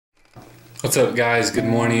What's up, guys? Good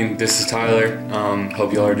morning. This is Tyler.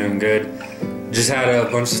 Hope y'all are doing good. Just had a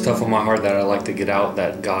bunch of stuff on my heart that I'd like to get out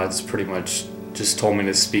that God's pretty much just told me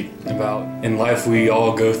to speak about. In life, we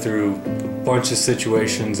all go through a bunch of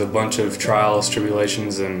situations, a bunch of trials,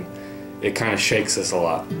 tribulations, and it kind of shakes us a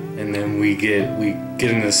lot. And then we get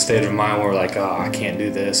in this state of mind where we're like, oh, I can't do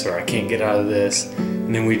this, or I can't get out of this.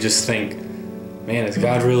 And then we just think, man, is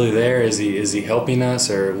God really there? Is he helping us,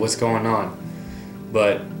 or what's going on?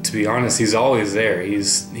 But to be honest, he's always there.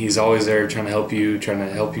 He's always there trying to help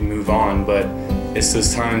you move on. But it's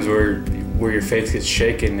those times where your faith gets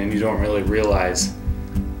shaken and you don't really realize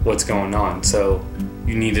what's going on. So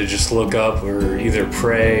you need to just look up or either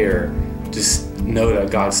pray or just know that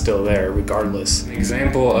God's still there regardless. An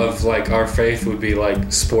example of like our faith would be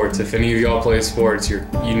like sports. If any of y'all play sports, you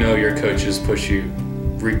know your coaches push you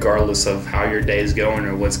regardless of how your day is going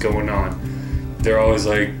or what's going on. They're always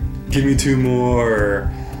like, give me 2 more,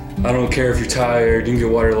 or I don't care if you're tired, you can get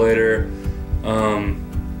water later.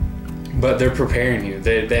 But they're preparing you.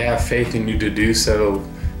 They have faith in you to do so,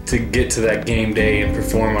 to get to that game day and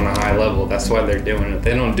perform on a high level. That's why they're doing it.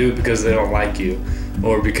 They don't do it because they don't like you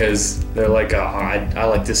or because they're like, oh, I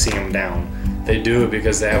like to see them down. They do it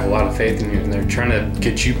because they have a lot of faith in you and they're trying to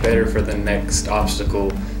get you better for the next obstacle,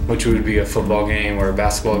 which would be a football game or a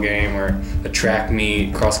basketball game or a track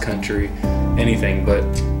meet, cross country, anything. But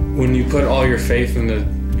when you put all your faith into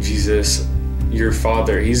Jesus, your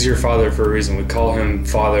Father, He's your Father for a reason. We call Him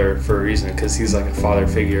Father for a reason because He's like a father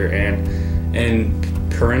figure. And in the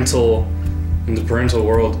parental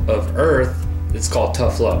world of earth, it's called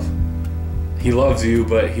tough love. He loves you,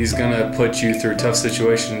 but He's gonna put you through tough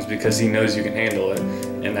situations because He knows you can handle it,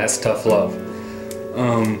 and that's tough love.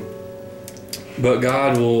 But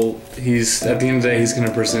God He's at the end of the day, He's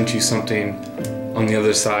gonna present you something on the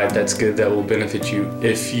other side that's good, that will benefit you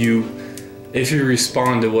if you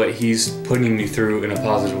respond to what He's putting you through in a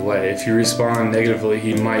positive way. If you respond negatively,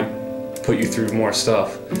 He might put you through more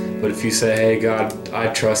stuff. But if you say, hey God, I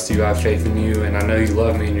trust you, I have faith in you, and I know you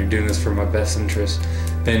love me and you're doing this for my best interest,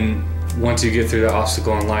 then once you get through that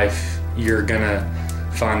obstacle in life, you're gonna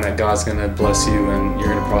find that God's gonna bless you and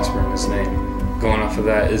you're gonna prosper in His name. Going off of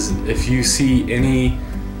that is, if you see any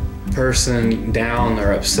person down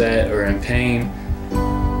or upset or in pain,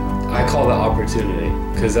 I call that opportunity,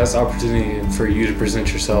 because that's opportunity for you to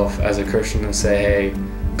present yourself as a Christian and say, hey,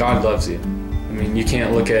 God loves you. I mean, you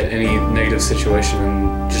can't look at any negative situation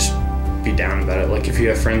and just be down about it. Like if you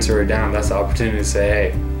have friends who are down, that's the opportunity to say,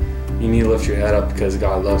 hey, you need to lift your head up because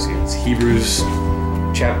God loves you. It's Hebrews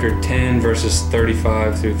chapter 10 verses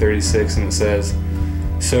 35 through 36, and it says,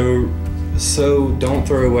 So don't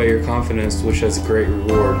throw away your confidence, which has a great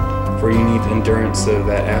reward, for you need endurance so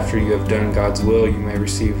that after you have done God's will, you may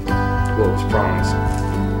receive what was promised.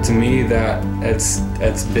 To me,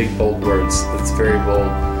 that's big, bold words. It's very bold,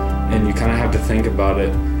 and you kind of have to think about it.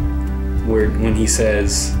 When He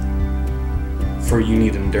says, "For you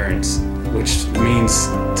need endurance," which means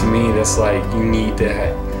to me that's like you need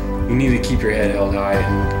to keep your head held high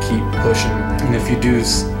and keep pushing. And if you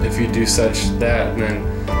do such that, then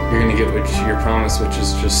you're gonna get what you're promised, which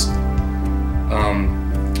is just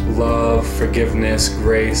love, forgiveness,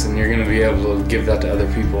 grace, and you're gonna be able to give that to other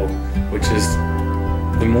people, which is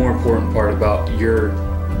the more important part about your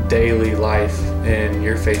daily life and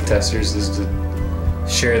your faith testers, is to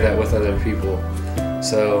share that with other people.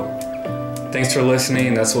 So thanks for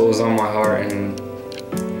listening. That's what was on my heart, and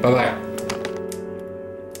bye-bye.